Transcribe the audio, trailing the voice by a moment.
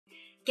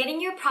Getting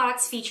your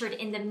products featured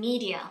in the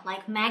media,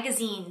 like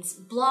magazines,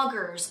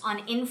 bloggers,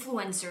 on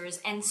influencers,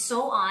 and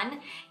so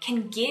on,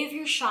 can give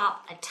your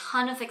shop a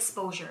ton of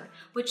exposure,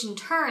 which in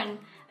turn,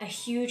 a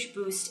huge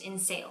boost in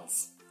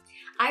sales.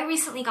 I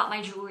recently got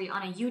my jewelry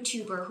on a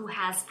YouTuber who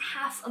has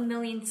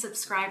 500,000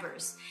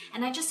 subscribers,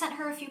 and I just sent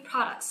her a few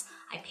products.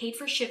 I paid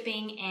for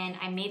shipping and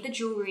I made the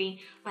jewelry,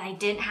 but I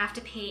didn't have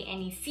to pay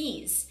any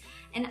fees,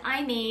 and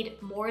I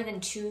made more than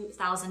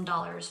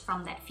 $2,000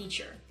 from that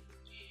feature.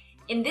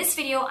 In this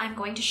video, I'm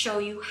going to show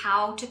you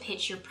how to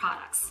pitch your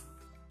products.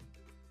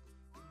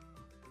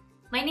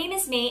 My name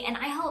is May, and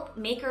I help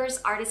makers,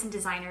 artists, and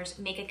designers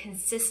make a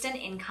consistent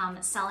income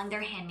selling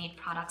their handmade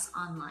products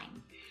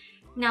online.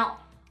 Now,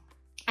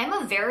 I'm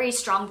a very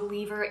strong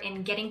believer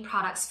in getting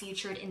products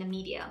featured in the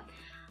media.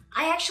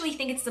 I actually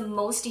think it's the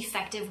most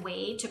effective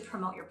way to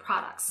promote your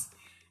products.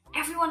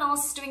 Everyone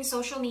else is doing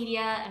social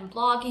media and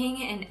blogging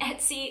and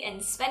Etsy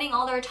and spending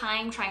all their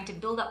time trying to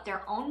build up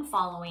their own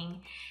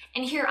following.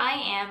 And here I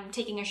am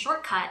taking a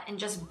shortcut and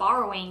just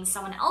borrowing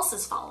someone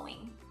else's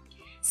following.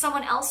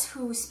 Someone else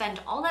who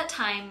spent all that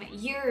time,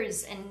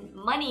 years, and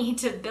money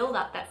to build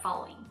up that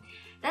following.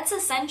 That's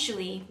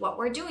essentially what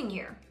we're doing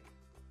here.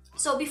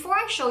 So before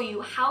I show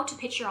you how to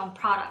pitch your own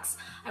products,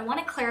 I want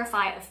to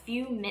clarify a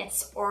few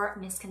myths or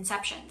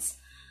misconceptions.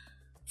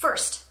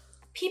 First,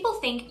 people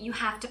think you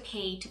have to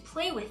pay to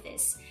play with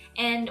this,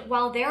 and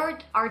while there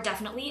are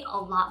definitely a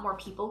lot more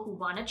people who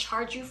want to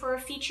charge you for a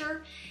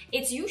feature,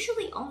 it's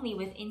usually only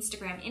with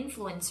Instagram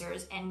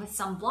influencers and with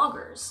some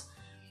bloggers.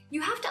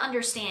 You have to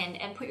understand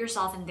and put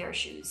yourself in their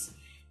shoes.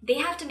 They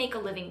have to make a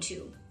living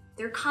too.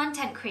 They're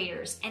content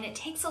creators, and it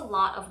takes a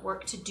lot of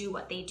work to do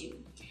what they do.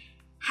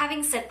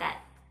 Having said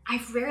that,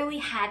 I've rarely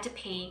had to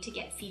pay to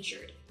get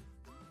featured.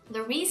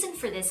 The reason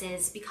for this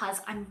is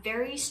because I'm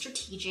very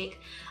strategic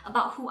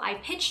about who I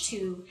pitch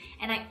to,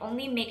 and I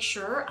only make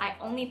sure I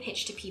only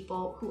pitch to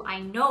people who I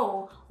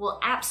know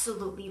will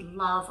absolutely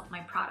love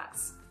my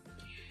products.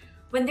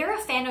 When they're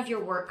a fan of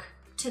your work,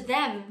 to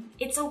them,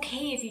 it's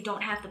okay if you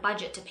don't have the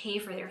budget to pay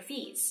for their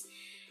fees.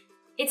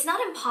 It's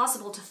not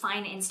impossible to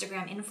find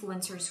Instagram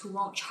influencers who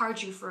won't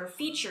charge you for a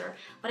feature,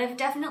 but I've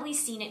definitely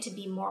seen it to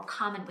be more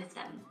common with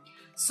them.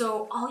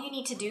 So all you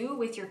need to do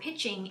with your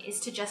pitching is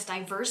to just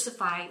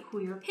diversify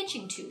who you're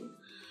pitching to.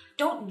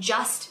 Don't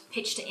just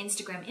pitch to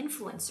Instagram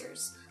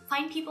influencers.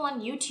 Find people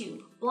on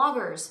YouTube,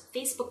 bloggers,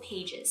 Facebook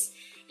pages,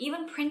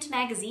 even print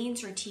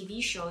magazines or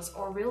TV shows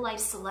or real-life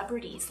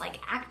celebrities like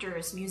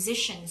actors,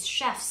 musicians,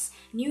 chefs,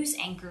 news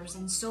anchors,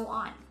 and so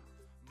on.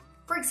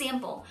 For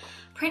example,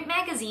 print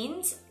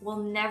magazines will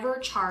never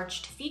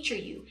charge to feature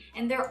you,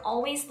 and they're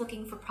always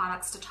looking for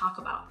products to talk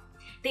about.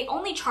 They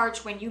only charge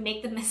when you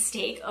make the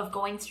mistake of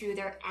going through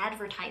their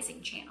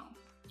advertising channel.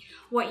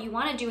 What you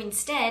want to do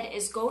instead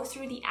is go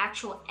through the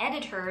actual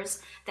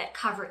editors that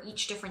cover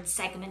each different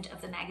segment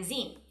of the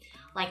magazine,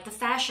 like the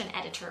fashion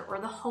editor or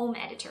the home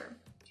editor.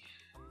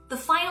 The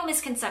final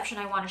misconception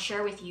I want to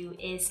share with you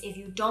is if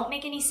you don't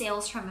make any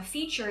sales from a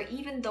feature,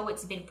 even though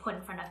it's been put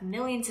in front of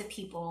millions of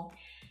people,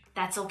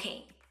 that's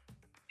okay.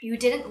 You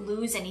didn't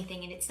lose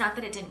anything, and it's not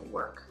that it didn't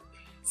work.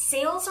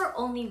 Sales are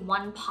only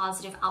one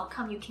positive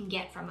outcome you can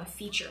get from a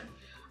feature.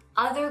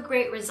 Other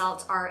great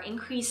results are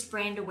increased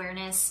brand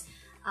awareness,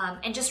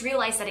 and just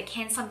realize that it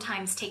can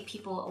sometimes take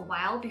people a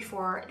while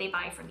before they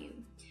buy from you.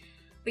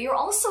 But you're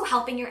also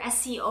helping your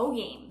SEO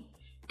game.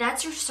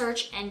 That's your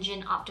search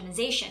engine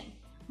optimization.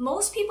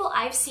 Most people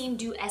I've seen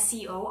do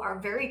SEO are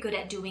very good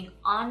at doing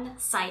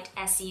on-site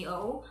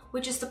SEO,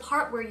 which is the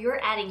part where you're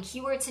adding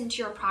keywords into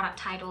your product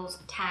titles,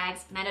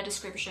 tags, meta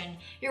description,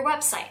 your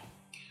website.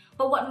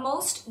 But what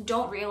most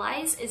don't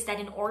realize is that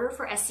in order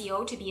for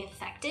SEO to be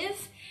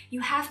effective, you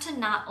have to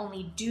not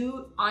only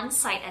do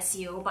on-site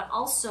SEO, but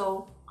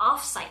also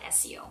off-site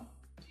SEO.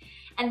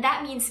 And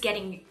that means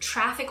getting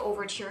traffic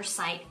over to your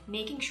site,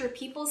 making sure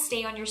people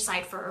stay on your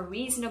site for a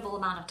reasonable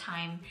amount of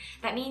time.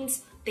 That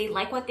means they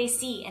like what they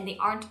see and they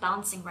aren't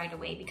bouncing right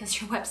away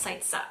because your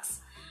website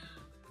sucks.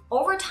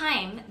 Over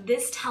time,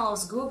 this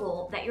tells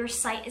Google that your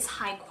site is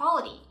high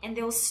quality, and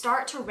they'll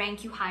start to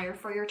rank you higher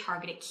for your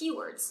targeted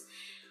keywords.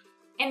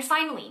 And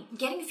finally,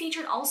 getting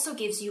featured also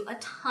gives you a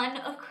ton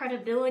of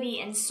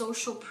credibility and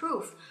social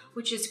proof,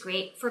 which is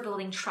great for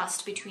building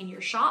trust between your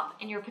shop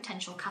and your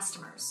potential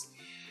customers.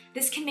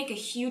 This can make a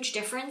huge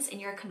difference in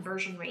your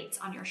conversion rates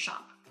on your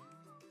shop.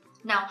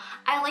 Now,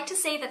 I like to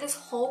say that this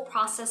whole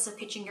process of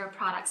pitching your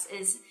products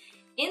is,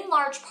 in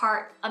large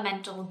part, a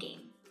mental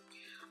game.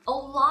 A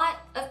lot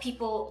of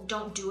people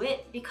don't do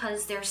it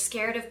because they're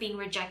scared of being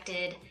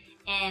rejected.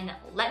 And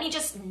let me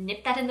just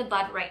nip that in the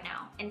bud right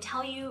now and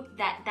tell you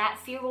that that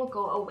fear will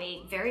go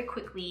away very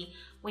quickly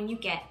when you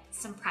get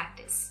some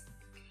practice.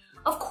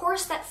 Of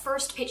course, that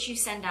first pitch you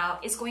send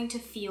out is going to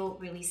feel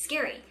really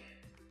scary.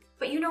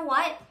 But you know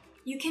what?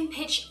 You can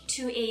pitch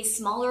to a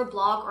smaller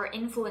blog or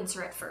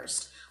influencer at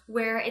first,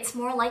 where it's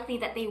more likely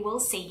that they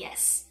will say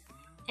yes.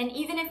 And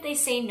even if they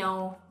say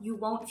no, you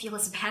won't feel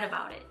as bad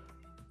about it.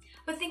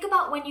 But think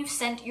about when you've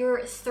sent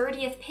your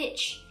 30th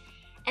pitch.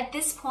 At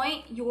this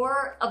point,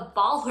 you're a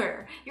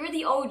baller. You're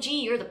the OG,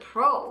 you're the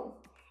pro.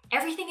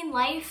 Everything in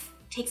life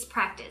takes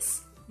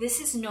practice. This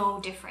is no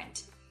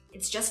different.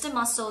 It's just a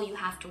muscle you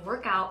have to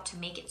work out to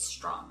make it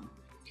strong.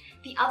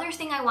 The other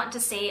thing I want to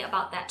say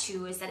about that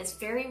too is that it's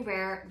very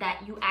rare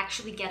that you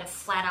actually get a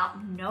flat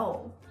out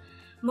no.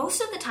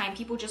 Most of the time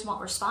people just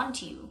won't respond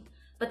to you,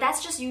 but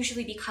that's just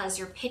usually because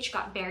your pitch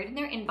got buried in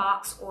their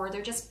inbox or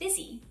they're just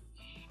busy.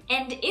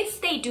 And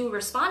if they do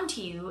respond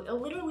to you,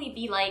 it'll literally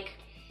be like,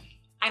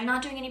 I'm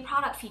not doing any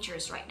product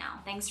features right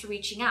now, thanks for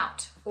reaching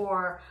out.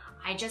 Or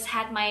I just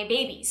had my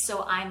baby,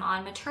 so I'm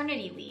on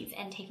maternity leave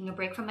and taking a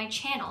break from my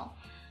channel.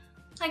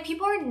 Like,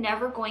 people are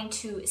never going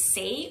to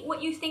say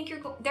what you think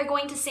they're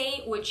going to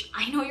say, which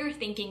I know you're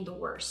thinking the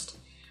worst.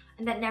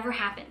 And that never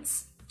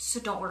happens, so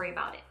don't worry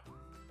about it.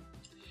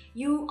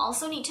 You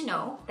also need to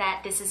know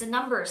that this is a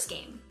numbers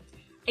game.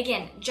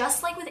 Again,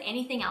 just like with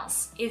anything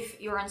else, if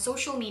you're on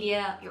social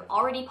media, you're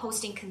already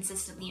posting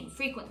consistently and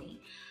frequently.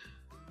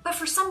 But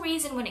for some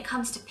reason, when it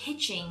comes to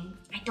pitching,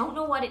 I don't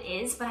know what it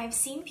is, but I've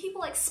seen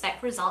people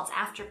expect results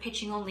after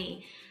pitching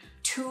only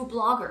 2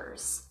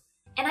 bloggers.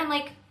 And I'm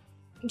like,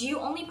 do you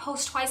only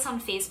post twice on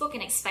Facebook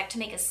and expect to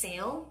make a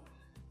sale?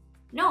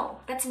 No,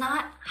 that's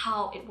not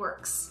how it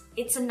works.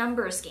 It's a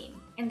numbers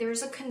game, and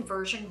there's a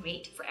conversion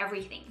rate for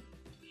everything.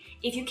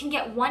 If you can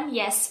get 1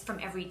 yes from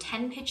every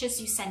 10 pitches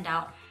you send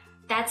out,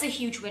 that's a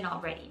huge win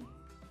already.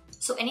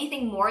 So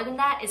anything more than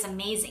that is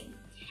amazing.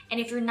 And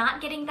if you're not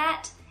getting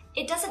that,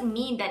 it doesn't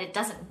mean that it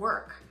doesn't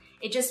work.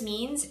 It just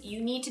means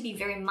you need to be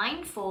very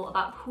mindful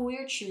about who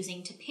you're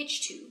choosing to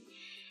pitch to.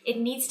 It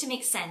needs to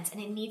make sense,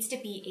 and it needs to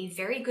be a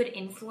very good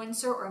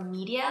influencer or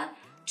media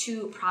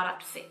to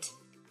product fit.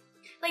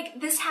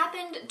 Like, this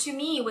happened to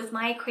me with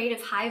my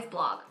Creative Hive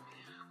blog.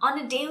 On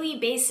a daily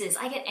basis,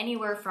 I get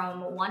anywhere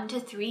from 1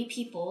 to 3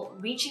 people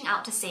reaching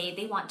out to say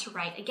they want to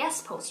write a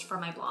guest post for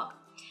my blog.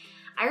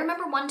 I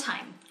remember one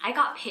time I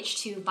got pitched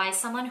to by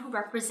someone who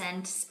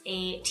represents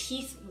a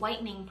teeth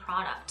whitening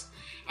product.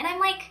 And I'm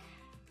like,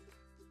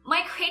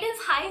 my Creative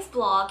Hive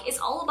blog is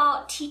all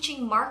about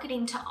teaching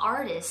marketing to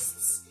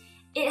artists.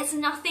 It has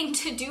nothing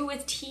to do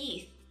with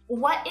teeth.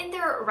 What in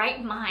their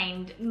right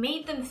mind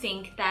made them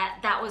think that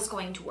that was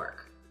going to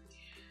work?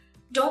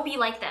 Don't be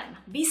like them.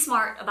 Be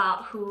smart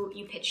about who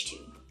you pitch to.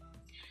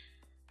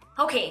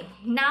 Okay,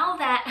 now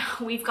that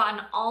we've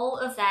gotten all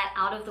of that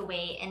out of the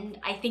way, and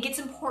I think it's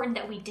important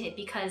that we did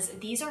because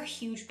these are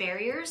huge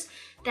barriers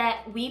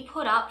that we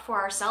put up for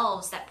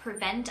ourselves that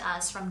prevent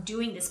us from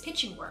doing this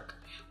pitching work,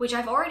 which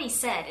I've already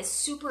said is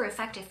super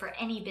effective for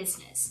any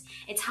business.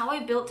 It's how I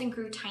built and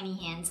grew Tiny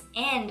Hands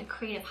and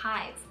Creative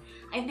Hive.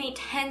 I've made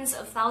tens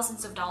of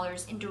thousands of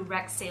dollars in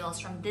direct sales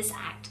from this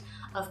act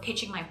of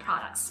pitching my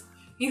products.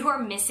 You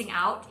are missing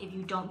out if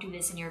you don't do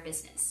this in your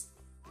business.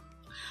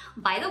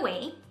 By the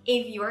way,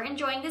 if you're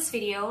enjoying this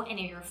video and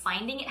if you're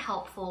finding it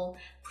helpful,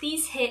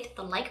 please hit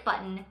the like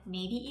button,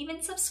 maybe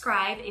even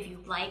subscribe if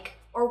you like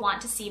or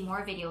want to see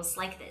more videos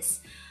like this.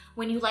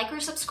 When you like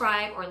or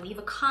subscribe or leave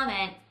a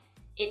comment,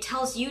 it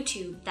tells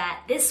YouTube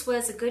that this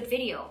was a good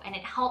video and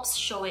it helps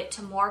show it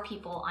to more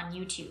people on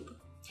YouTube.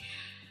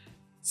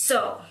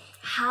 So,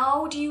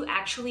 how do you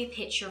actually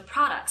pitch your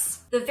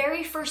products? The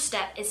very first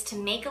step is to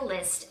make a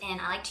list, and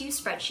I like to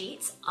use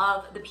spreadsheets,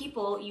 of the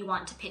people you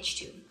want to pitch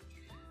to.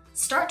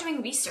 Start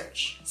doing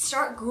research,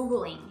 start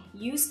Googling,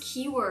 use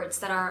keywords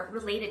that are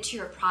related to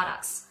your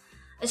products.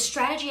 A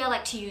strategy I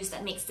like to use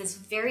that makes this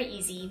very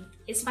easy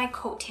is my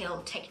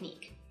coattail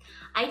technique.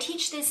 I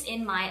teach this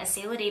in my A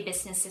Sale a Day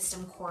Business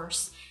System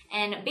course,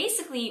 and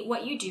basically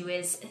what you do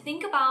is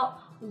think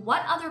about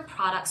what other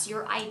products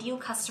your ideal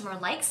customer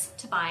likes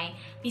to buy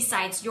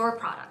besides your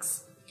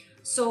products.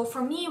 So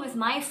for me with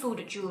my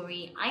food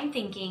jewelry, I'm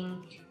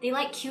thinking they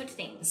like cute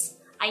things,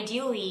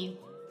 ideally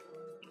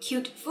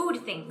cute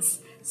food things.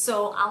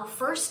 So I'll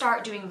first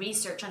start doing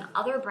research on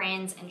other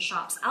brands and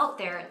shops out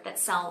there that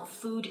sell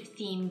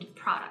food-themed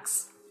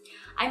products.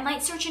 I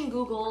might search in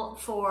Google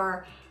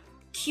for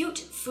cute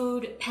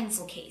food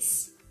pencil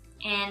case,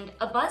 and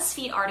a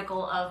BuzzFeed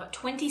article of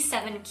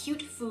 27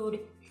 cute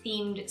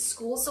food-themed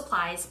school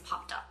supplies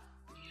popped up.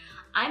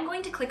 I'm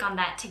going to click on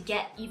that to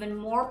get even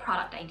more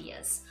product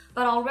ideas,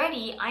 but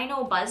already I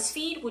know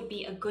BuzzFeed would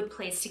be a good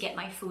place to get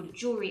my food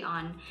jewelry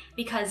on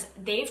because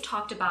they've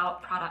talked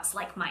about products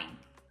like mine.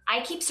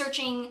 I keep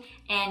searching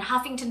and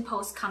Huffington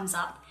Post comes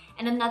up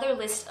and another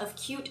list of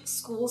cute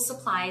school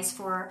supplies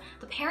for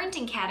the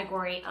parenting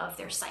category of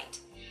their site.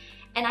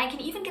 And I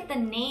can even get the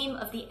name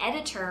of the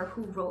editor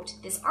who wrote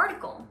this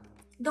article.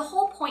 The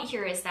whole point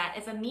here is that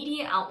if a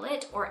media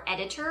outlet or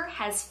editor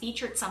has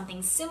featured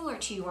something similar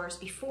to yours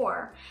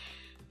before,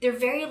 they're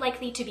very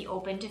likely to be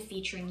open to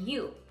featuring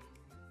you.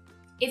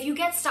 If you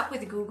get stuck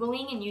with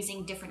Googling and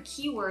using different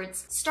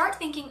keywords, start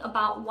thinking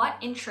about what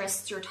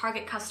interests your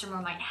target customer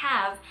might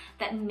have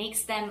that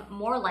makes them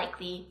more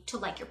likely to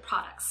like your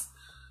products.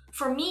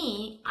 For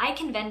me, I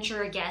can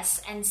venture a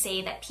guess and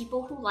say that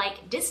people who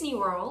like Disney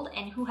World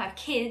and who have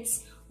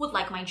kids would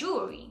like my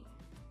jewelry.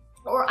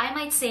 Or I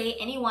might say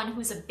anyone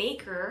who's a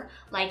baker,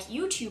 like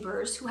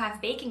YouTubers who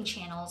have baking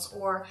channels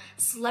or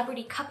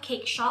celebrity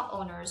cupcake shop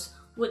owners,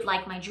 would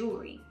like my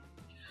jewelry.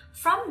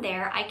 From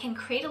there, I can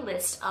create a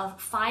list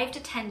of 5 to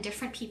 10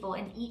 different people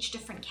in each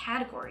different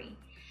category.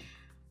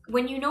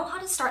 When you know how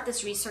to start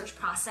this research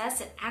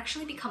process, it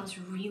actually becomes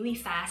really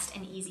fast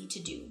and easy to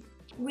do.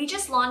 We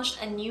just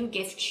launched a new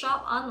gift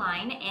shop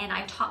online, and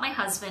I taught my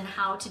husband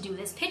how to do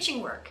this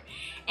pitching work.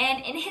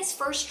 And in his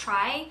first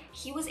try,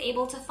 he was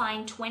able to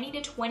find 20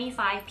 to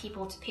 25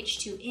 people to pitch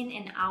to in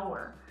an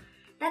hour.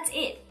 That's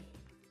it.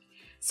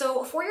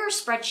 So for your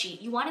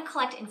spreadsheet, you want to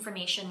collect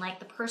information like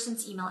the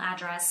person's email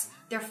address,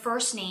 their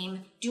first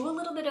name, do a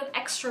little bit of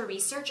extra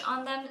research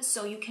on them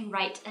so you can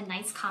write a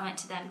nice comment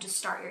to them to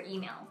start your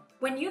email.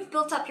 When you've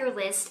built up your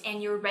list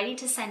and you're ready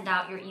to send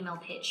out your email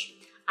pitch,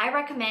 I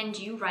recommend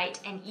you write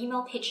an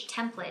email pitch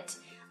template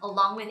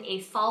along with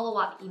a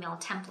follow-up email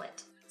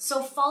template.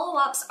 So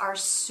follow-ups are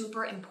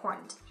super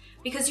important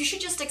because you should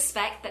just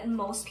expect that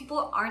most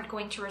people aren't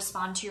going to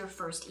respond to your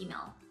first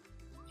email.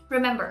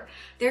 Remember,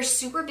 they're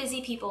super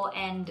busy people,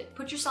 and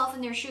put yourself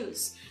in their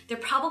shoes. They're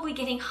probably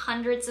getting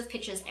hundreds of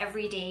pitches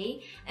every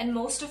day, and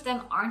most of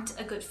them aren't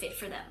a good fit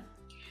for them.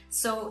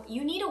 So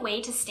you need a way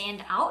to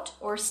stand out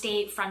or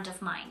stay front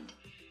of mind.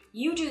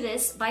 You do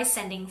this by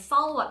sending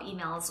follow-up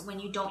emails when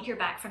you don't hear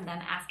back from them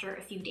after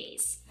a few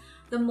days.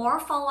 The more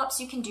follow-ups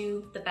you can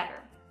do, the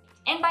better.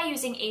 And by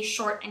using a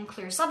short and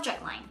clear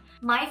subject line.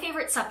 My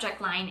favorite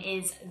subject line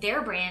is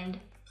their brand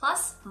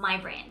plus my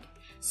brand.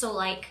 So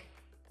like,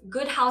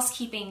 good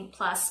housekeeping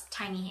plus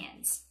tiny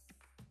hands.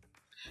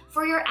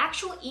 For your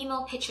actual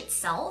email pitch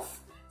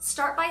itself,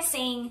 start by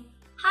saying,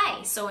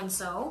 "Hi,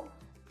 so-and-so."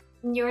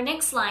 Your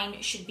next line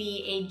should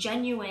be a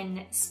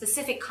genuine,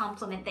 specific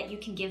compliment that you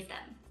can give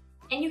them.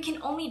 And you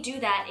can only do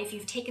that if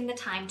you've taken the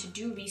time to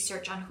do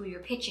research on who you're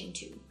pitching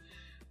to.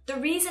 The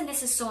reason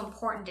this is so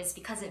important is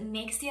because it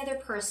makes the other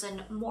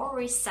person more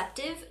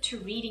receptive to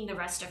reading the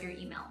rest of your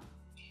email.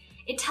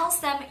 It tells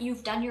them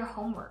you've done your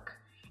homework.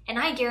 And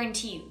I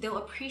guarantee you, they'll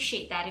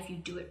appreciate that if you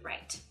do it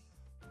right.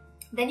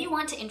 Then you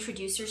want to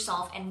introduce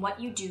yourself and what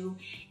you do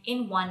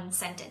in one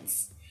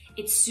sentence.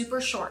 It's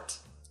super short.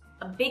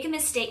 A big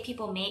mistake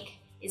people make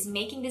is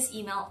making this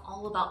email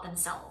all about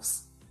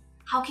themselves.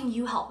 How can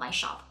you help my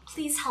shop?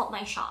 Please help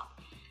my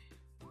shop.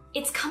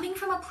 It's coming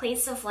from a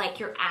place of like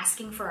you're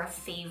asking for a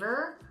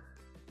favor.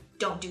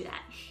 Don't do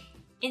that.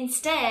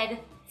 Instead,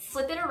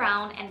 flip it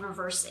around and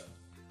reverse it.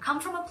 Come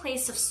from a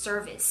place of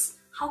service.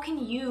 How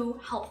can you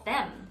help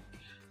them?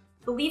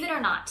 Believe it or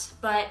not,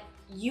 but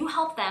you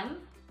help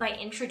them by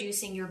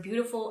introducing your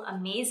beautiful,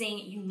 amazing,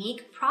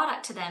 unique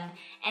product to them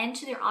and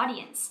to their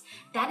audience.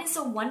 That is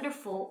a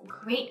wonderful,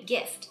 great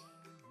gift.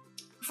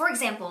 For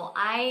example,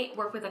 I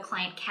work with a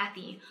client,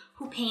 Kathy,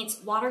 who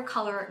paints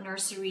watercolor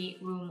nursery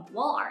room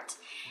wall art.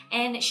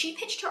 And she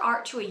pitched her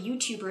art to a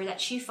YouTuber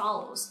that she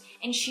follows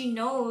and she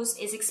knows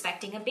is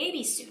expecting a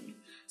baby soon.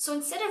 So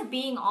instead of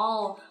being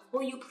all,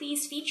 "Will you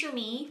please feature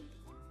me?"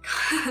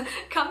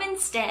 come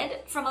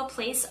instead from a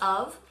place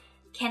of,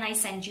 "Can I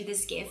send you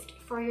this gift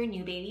for your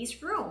new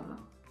baby's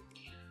room?"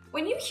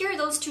 When you hear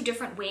those two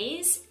different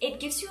ways, it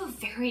gives you a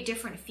very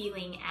different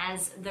feeling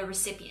as the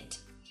recipient.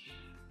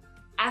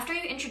 After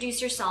you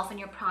introduce yourself and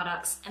your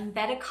products,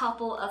 embed a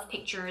couple of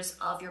pictures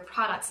of your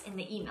products in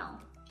the email.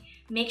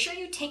 Make sure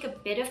you take a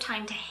bit of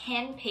time to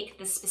handpick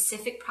the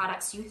specific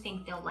products you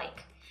think they'll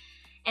like.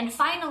 And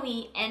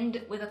finally,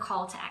 end with a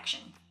call to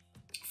action.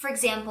 For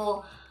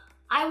example,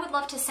 "I would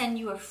love to send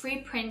you a free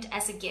print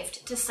as a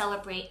gift to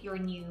celebrate your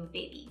new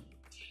baby.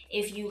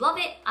 If you love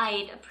it,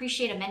 I'd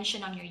appreciate a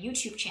mention on your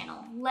YouTube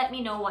channel. Let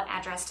me know what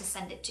address to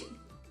send it to."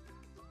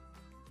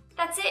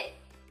 That's it.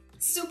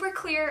 Super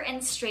clear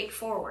and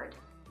straightforward.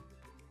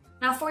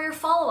 Now for your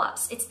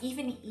follow-ups, it's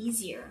even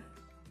easier.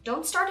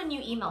 Don't start a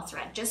new email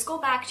thread. Just go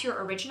back to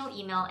your original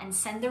email and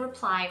send the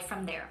reply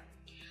from there.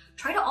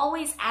 Try to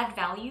always add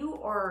value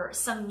or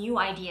some new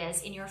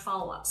ideas in your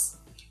follow-ups.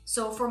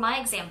 So for my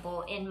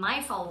example, in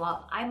my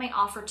follow-up, I might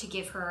offer to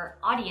give her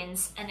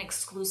audience an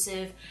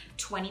exclusive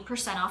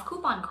 20% off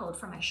coupon code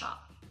for my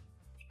shop.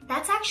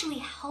 That's actually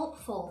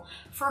helpful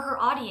for her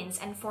audience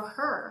and for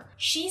her.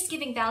 She's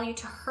giving value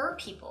to her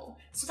people,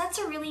 so that's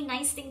a really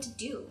nice thing to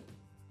do.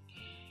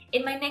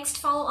 In my next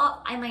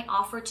follow-up, I might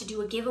offer to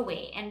do a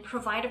giveaway and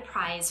provide a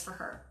prize for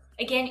her.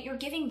 Again, you're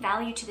giving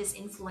value to this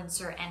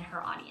influencer and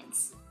her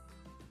audience.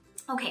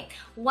 Okay,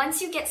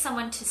 once you get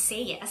someone to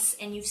say yes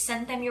and you've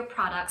sent them your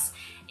products,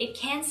 it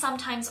can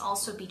sometimes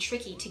also be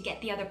tricky to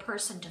get the other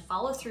person to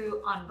follow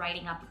through on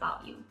writing up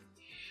about you.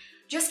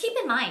 Just keep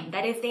in mind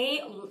that if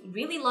they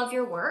really love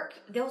your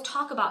work, they'll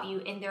talk about you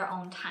in their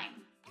own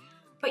time.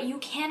 But you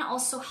can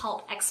also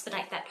help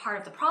expedite that part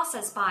of the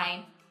process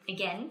by,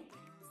 again,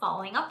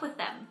 following up with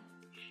them.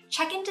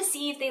 Check in to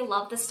see if they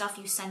love the stuff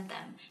you sent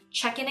them.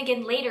 Check in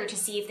again later to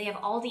see if they have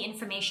all the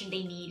information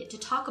they need to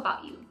talk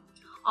about you.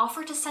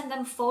 Offer to send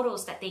them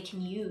photos that they can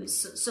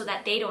use so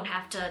that they don't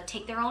have to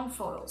take their own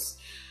photos.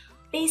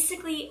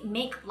 Basically,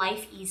 make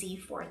life easy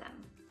for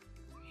them.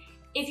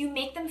 If you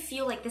make them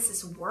feel like this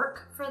is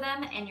work for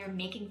them and you're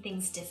making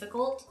things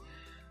difficult,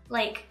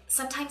 like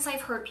sometimes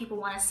I've heard people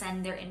want to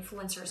send their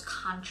influencers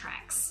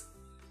contracts.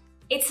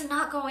 It's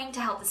not going to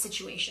help the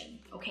situation,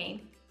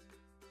 okay?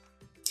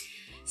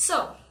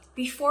 So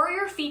before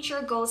your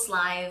feature goes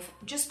live,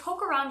 just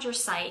poke around your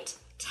site,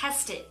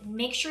 test it,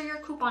 make sure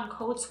your coupon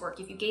codes work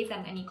if you gave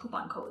them any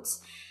coupon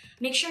codes.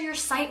 Make sure your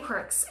site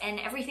works and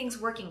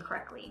everything's working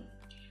correctly.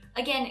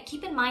 Again,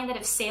 keep in mind that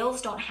if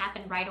sales don't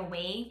happen right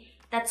away,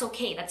 that's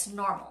okay, that's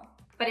normal.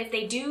 But if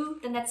they do,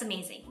 then that's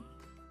amazing.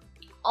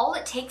 All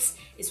it takes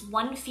is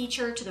one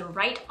feature to the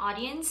right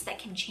audience that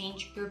can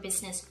change your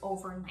business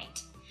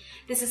overnight.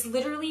 This is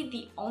literally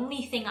the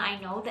only thing I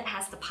know that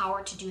has the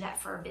power to do that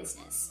for a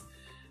business.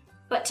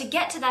 But to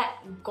get to that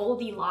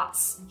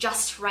Goldilocks,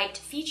 just right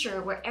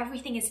feature where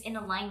everything is in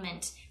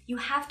alignment, you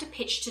have to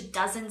pitch to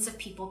dozens of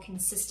people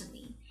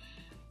consistently.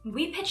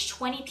 We pitch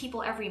 20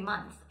 people every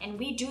month, and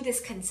we do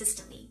this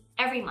consistently.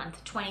 Every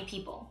month, 20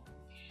 people.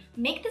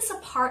 Make this a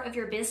part of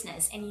your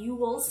business and you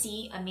will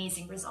see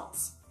amazing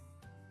results.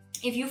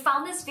 If you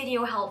found this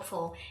video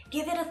helpful,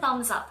 give it a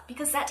thumbs up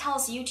because that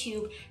tells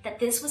YouTube that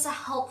this was a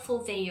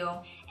helpful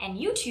video and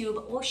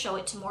YouTube will show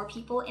it to more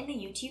people in the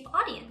YouTube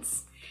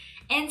audience.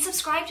 And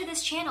subscribe to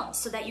this channel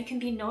so that you can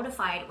be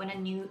notified when a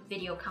new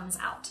video comes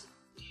out.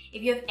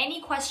 If you have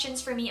any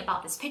questions for me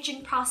about this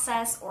pitching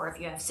process, or if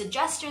you have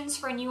suggestions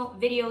for new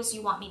videos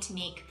you want me to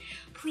make,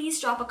 please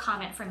drop a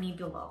comment for me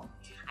below.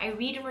 I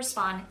read and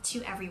respond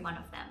to every one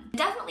of them.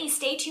 Definitely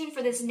stay tuned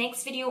for this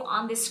next video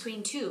on this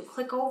screen too.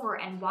 Click over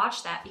and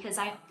watch that because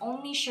I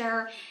only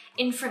share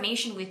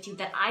information with you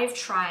that I've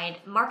tried,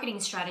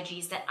 marketing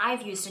strategies that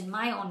I've used in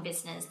my own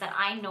business that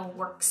I know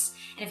works.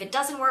 And if it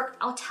doesn't work,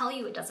 I'll tell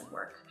you it doesn't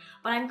work.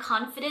 But I'm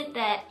confident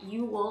that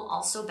you will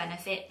also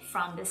benefit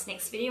from this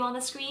next video on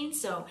the screen,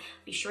 so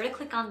be sure to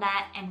click on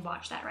that and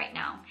watch that right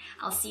now.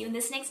 I'll see you in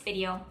this next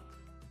video.